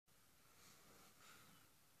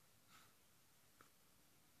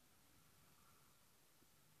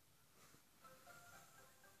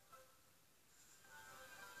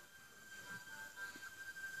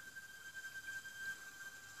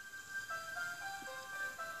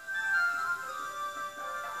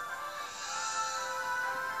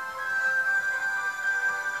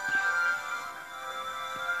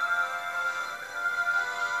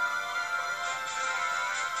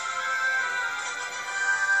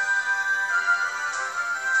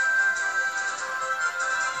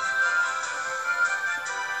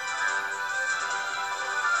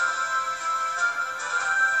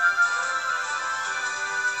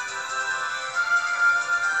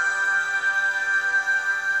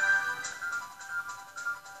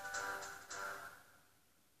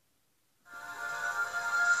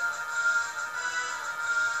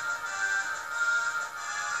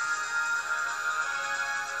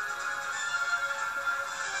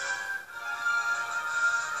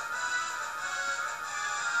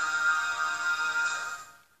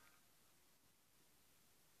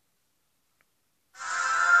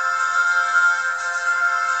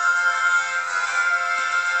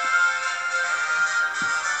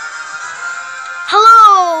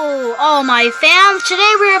all my fans.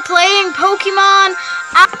 Today we are playing Pokemon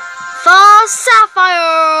Alpha Sapphire.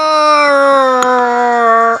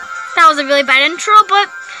 That was a really bad intro, but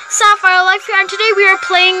Sapphire likes it. And today we are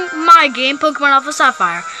playing my game, Pokemon Alpha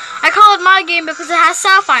Sapphire. I call it my game because it has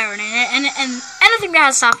Sapphire in it, and anything that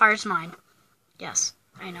has Sapphire is mine. Yes,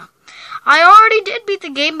 I know. I already did beat the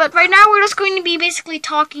game, but right now we're just going to be basically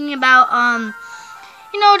talking about,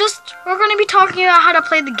 we're going to be talking about how to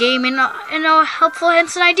play the game and, helpful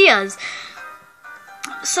hints and ideas.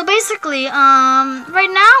 So basically,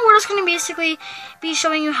 right now we're just going to basically be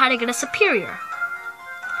showing you how to get a superior.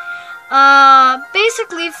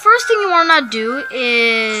 Basically, first thing you want to do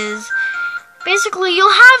is, basically,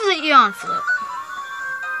 you'll have the Eon Flute.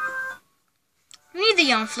 You need the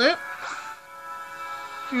Eon Flute.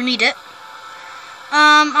 You need it.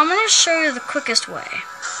 I'm going to show you the quickest way.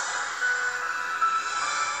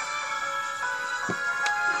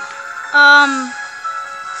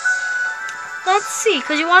 Let's see,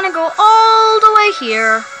 because you want to go all the way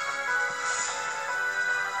here.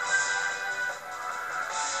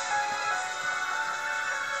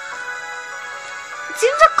 It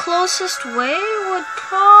seems the closest way would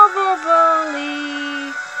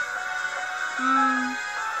probably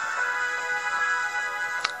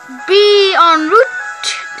be on Route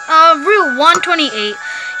 128.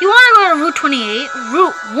 You want to go to Route 28,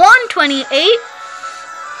 Route 128,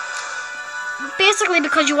 basically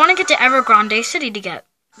because you want to get to Evergrande City to get,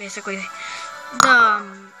 basically, the,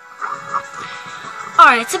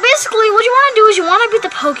 alright, so basically what you want to do is you want to beat the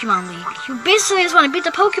Pokemon League. You basically just want to beat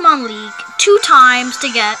the Pokemon League 2 times to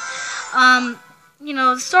get,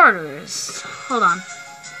 the starters. Hold on.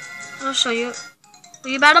 I'll show you.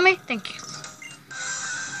 Will you battle me? Thank you.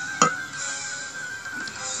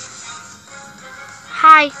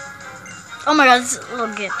 Hi. Oh my god, this is a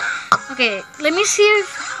little good. Okay, let me see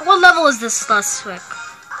what level is this last quick.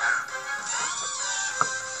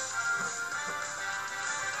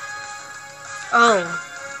 Oh.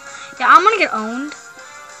 Yeah, I'm gonna get owned.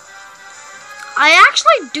 I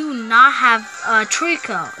actually do not have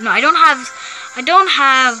Trico. No, I don't have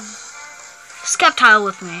Skeptile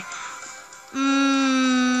with me.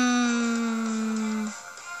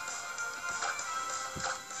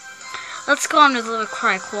 Let's go on with a little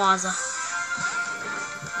Rayquaza.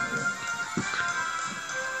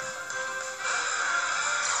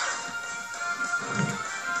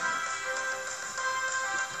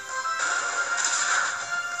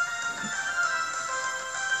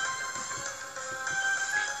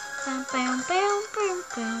 Bam, bam, bam, bam,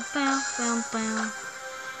 bam, bam, bam, bam.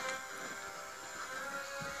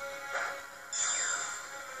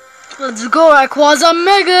 Let's go, Rayquaza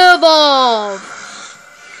Mega Evolve!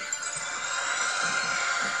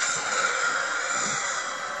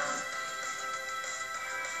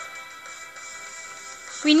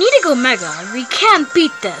 We need to go Mega. We can't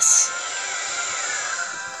beat this.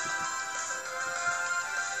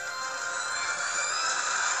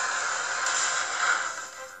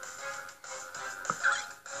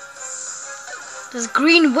 There's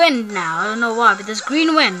green wind now. I don't know why, but there's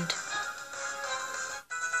green wind.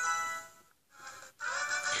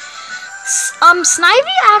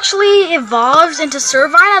 Snivy actually evolves into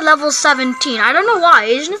Servine at level 17. I don't know why.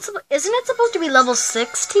 Isn't it supposed to be level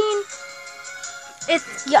 16?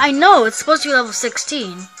 Yeah, I know it's supposed to be level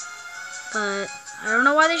 16, but I don't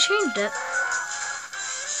know why they changed it.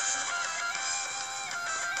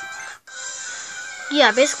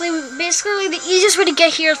 Yeah, basically the easiest way to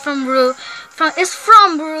get here is from Route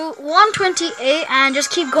 128, and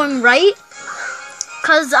just keep going right.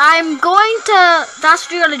 Cause that's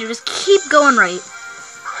what you gotta do. Just keep going right.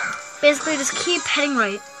 Basically, just keep heading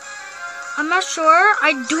right. I'm not sure.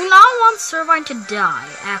 I do not want Servine to die,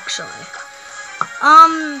 actually.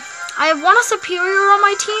 I want a superior on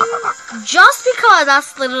my team, just because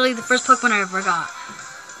that's literally the first Pokemon I ever got.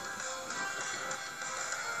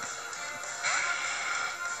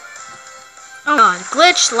 Oh god,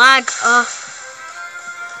 glitch, lag,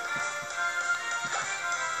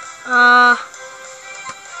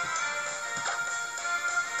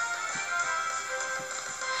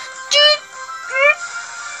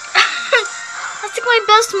 That's like my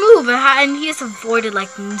best move, and he just avoided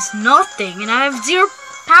like nothing, and I have 0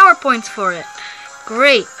 power points for it.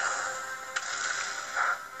 Great.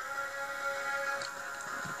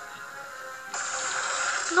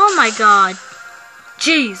 Oh my god.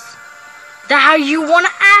 Jeez. That how you want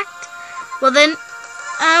to act? Well then,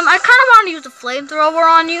 I kind of want to use a flamethrower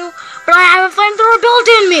on you, but I have a flamethrower built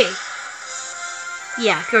in me.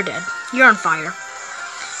 Yeah, you're dead. You're on fire.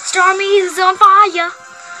 Starmie is on fire.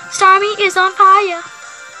 Starmie is on fire.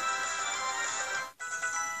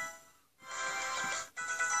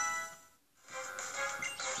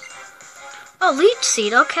 Oh, leech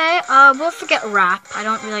seed. Okay. We'll forget wrap. I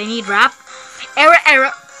don't really need wrap.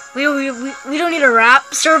 Error. We don't need a wrap.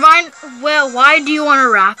 Servine. Well, why do you want a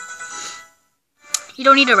wrap? You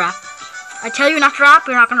don't need a wrap. I tell you not to wrap.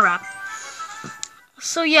 You're not gonna wrap.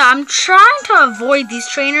 So yeah, I'm trying to avoid these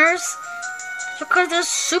trainers because they're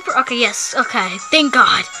super. Okay. Yes. Okay. Thank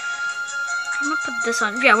God. I'm gonna put this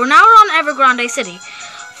on. Yeah, we're now on Evergrande City.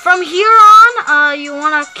 From here on, you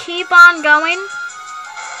wanna keep on going.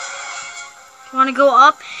 You wanna go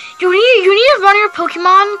up. You need to run your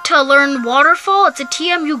Pokemon to learn Waterfall. It's a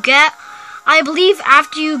TM you get, I believe,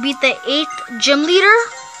 after you beat the 8th gym leader.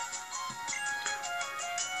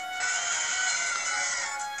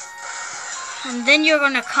 And then you're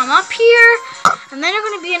gonna come up here, and then you're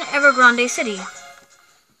gonna be in Evergrande City.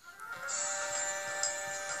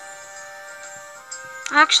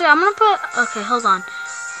 Actually, I'm gonna put. Okay, hold on.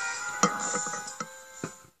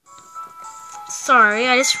 Sorry,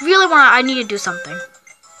 I just really I need to do something.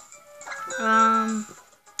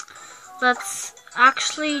 That's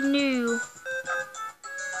actually new.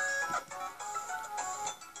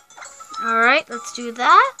 Alright, let's do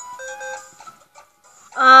that.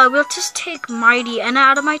 We'll just take Mighty Enna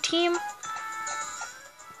out of my team.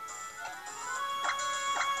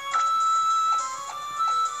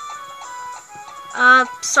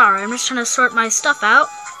 Sorry, I'm just trying to sort my stuff out.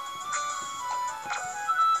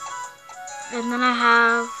 And then I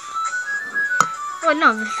have... Oh,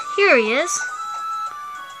 no, here he is.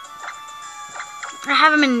 I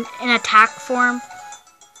have him in attack form.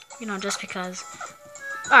 You know, just because.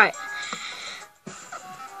 Alright.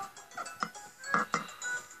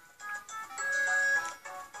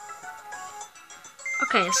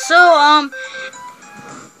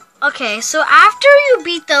 Okay, so after you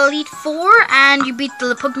beat the Elite Four and you beat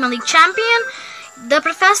the Pokemon League champion, the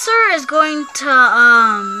professor is going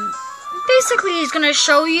to, basically he's going to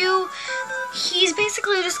show you, he's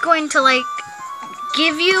basically just going to, like,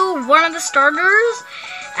 give you one of the starters,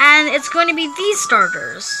 and it's going to be these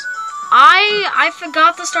starters. I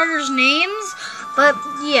forgot the starters' names, but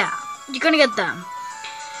yeah, you're going to get them.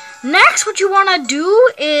 Next, what you want to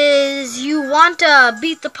do is you want to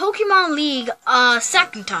beat the Pokemon League a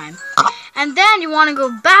second time. And then you want to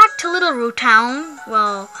go back to Little Root Town.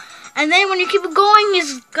 Well, and then when you keep going,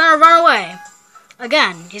 he's going to run away.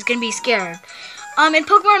 Again, he's going to be scared. In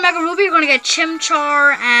Pokemon Mega Ruby, you're going to get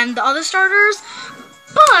Chimchar and the other starters.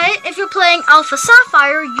 But if you're playing Alpha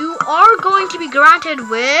Sapphire, you are going to be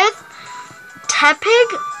granted with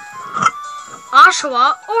Tepig,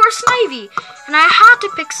 Oshawa, or Snivy. And I had to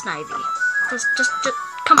pick Snivy. Just,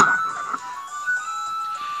 come on.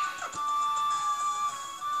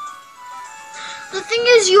 The thing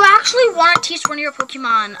is, you actually want to teach one of your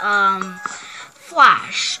Pokemon,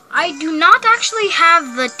 Flash. I do not actually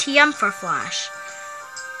have the TM for Flash.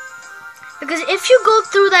 Because if you go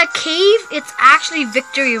through that cave, it's actually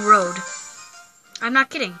Victory Road. I'm not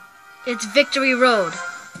kidding. It's Victory Road.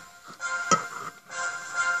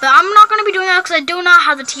 But I'm not going to be doing that because I do not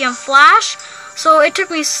have the TM Flash. So it took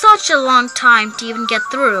me such a long time to even get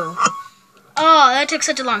through. Oh, that took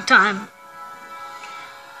such a long time.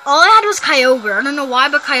 All I had was Kyogre. I don't know why,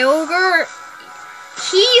 but Kyogre,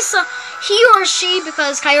 he or she,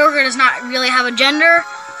 because Kyogre does not really have a gender,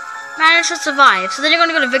 managed to survive. So then you're going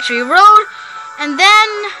to go to Victory Road. And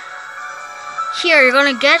then, here, you're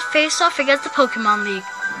going to get faced off against the Pokemon League.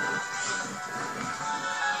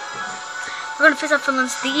 We're gonna face off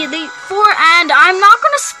against the Elite Four, and I'm not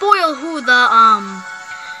gonna spoil who the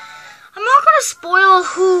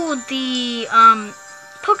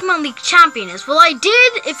Pokemon League champion is. Well, I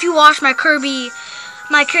did. If you watch my Kirby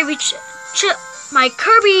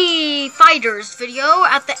Fighters video,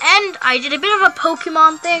 at the end I did a bit of a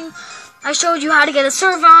Pokemon thing. I showed you how to get a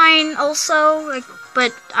Servine also,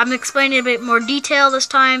 but I'm explaining a bit more detail this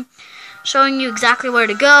time, showing you exactly where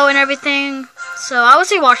to go and everything. So I would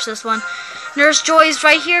say watch this one. Nurse Joy is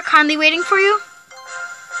right here, kindly waiting for you.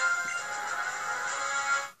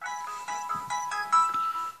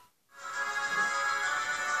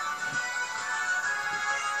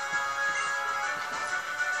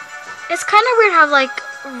 It's kind of weird how, like,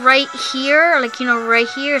 right here, right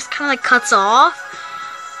here, it's kind of like cuts off.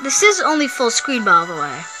 This is only full screen, by the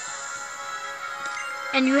way.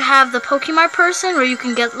 And you have the Pokemon person where you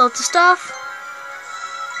can get loads of stuff.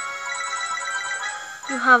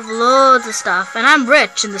 You have loads of stuff. And I'm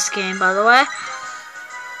rich in this game, by the way.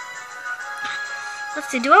 Let's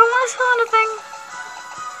see, do I want to sell anything?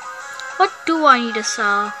 What do I need to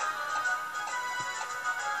sell?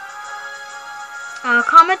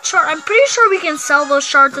 Comet shard. I'm pretty sure we can sell those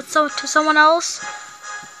shards to someone else.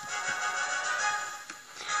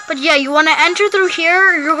 But yeah, you want to enter through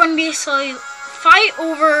here. You're going to be fight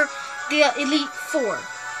over the Elite Four.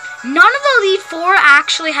 None of the Elite Four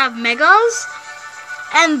actually have Megas.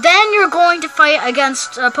 And then you're going to fight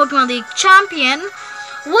against Pokemon League Champion,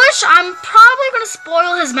 which I'm probably going to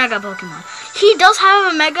spoil his Mega Pokemon. He does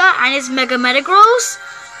have a Mega and his Mega Metagross.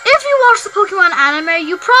 If you watch the Pokemon anime,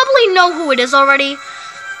 you probably know who it is already.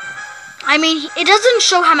 I mean, it doesn't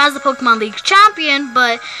show him as the Pokemon League Champion,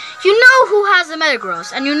 but you know who has the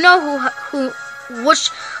Metagross, and you know who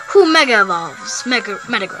Mega Evolves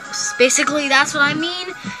Metagross. Basically, that's what I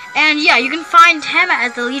mean. And yeah, you can find him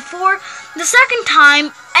as the Elite Four. The second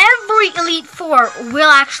time, every Elite Four will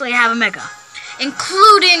actually have a Mega,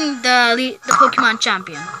 including the Pokemon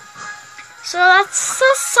Champion. So that's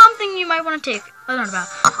just something you might want to take a learn about.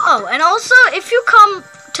 Oh, and also, if you come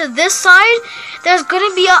to this side, there's going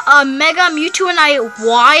to be a Mega Mewtwo and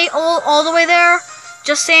Y all the way there.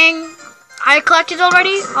 Just saying, I collected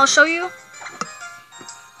already. I'll show you.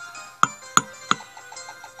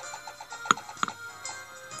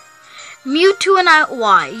 Mewtwo and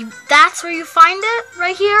Y. That's where you find it,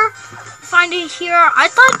 right here. Find it here. I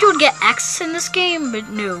thought you would get X in this game, but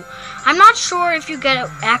no. I'm not sure if you get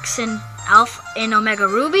X in Alpha in Omega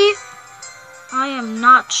Ruby. I am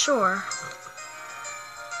not sure.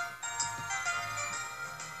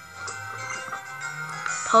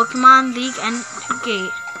 Pokemon League Entry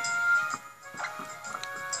Gate.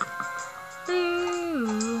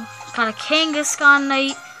 Ooh. Got a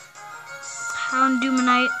Kangaskhanite,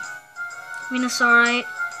 Houndumanite, Venusaurite.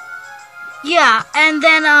 Yeah, and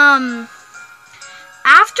then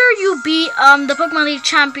after you beat the Pokemon League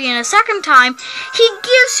Champion a second time, he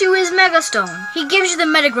gives you his Mega Stone. He gives you the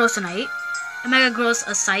Metagrossite,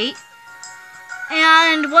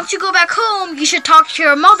 and once you go back home, you should talk to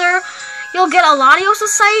your mother. You'll get a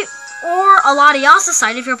Latiosite or a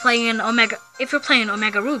Latiosite if you're playing in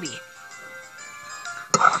Omega Ruby.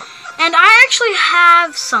 And I actually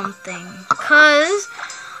have something, cause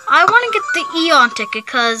I want to get the Eon ticket,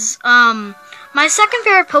 cause my second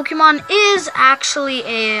favorite Pokemon is actually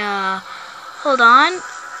a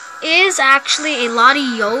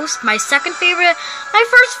Latios. My second favorite. My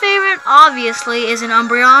first favorite, obviously, is an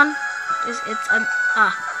Umbreon.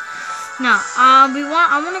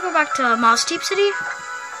 I want to go back to Moss Deep City,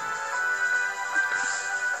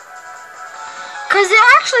 cause they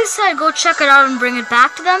actually said go check it out and bring it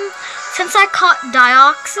back to them. Since I caught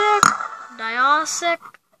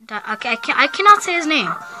I cannot say his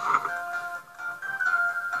name.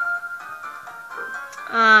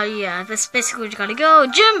 Yeah, that's basically what you gotta go.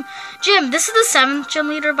 Jim, this is the 7th gym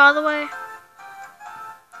leader, by the way.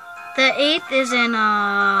 The 8th is in,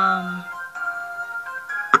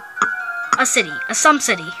 some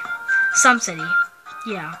city.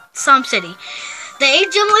 Yeah, some city. The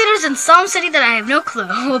 8 gym leaders in some city that I have no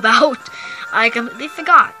clue about. I completely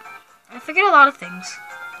forgot. I forget a lot of things.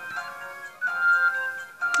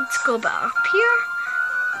 Let's go back up here.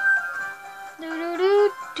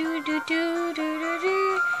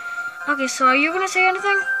 Okay, so are you gonna say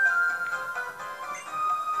anything?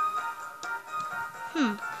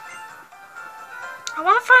 I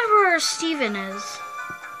wanna find where Steven is.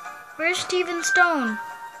 Where's Steven Stone?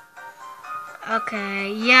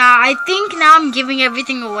 Okay, yeah, I think now I'm giving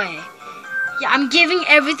everything away. Yeah, I'm giving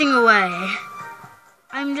everything away.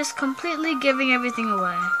 I'm just completely giving everything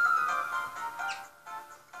away.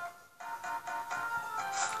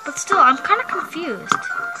 But still, I'm kind of confused.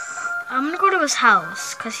 I'm going to go to his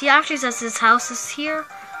house, because he actually says his house is here.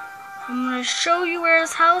 I'm going to show you where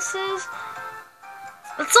his house is.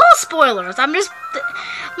 It's all spoilers.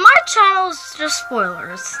 My channel's just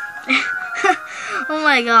spoilers. Oh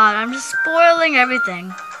my god, I'm just spoiling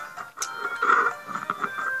everything.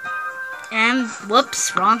 And,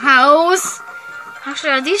 whoops, wrong house.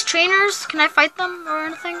 Actually, are these trainers? Can I fight them or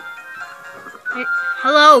anything? Wait,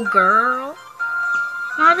 hello, girl.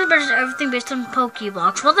 I have to everything based on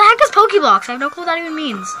Pokeblocks. What the heck is Pokeblocks? I have no clue what that even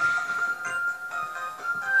means.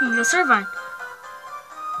 The Servine.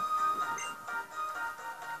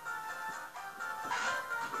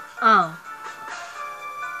 Oh.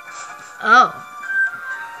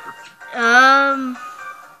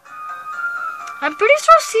 I'm pretty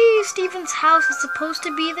sure Steven's house is supposed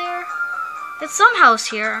to be there. It's some house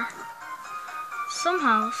here. Some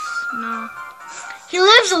house. No. He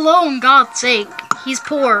lives alone, God's sake. He's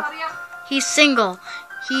poor. He's single.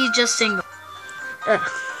 He's just single.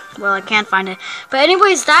 Ugh. Well, I can't find it. But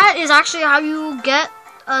anyways, that is actually how you get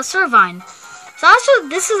a Servine. So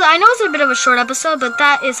I know it's a bit of a short episode, but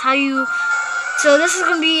that is how you... So this is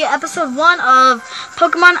going to be episode 1 of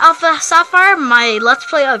Pokemon Alpha Sapphire, my Let's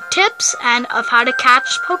Play of tips and of how to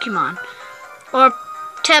catch Pokemon. Or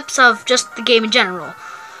tips of just the game in general.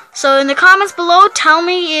 So in the comments below, tell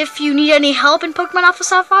me if you need any help in Pokemon Alpha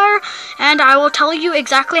Sapphire, and I will tell you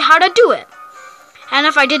exactly how to do it. And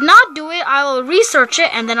if I did not do it, I will research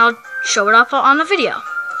it, and then I'll show it up on a video.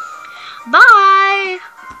 Bye!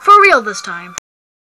 For real this time.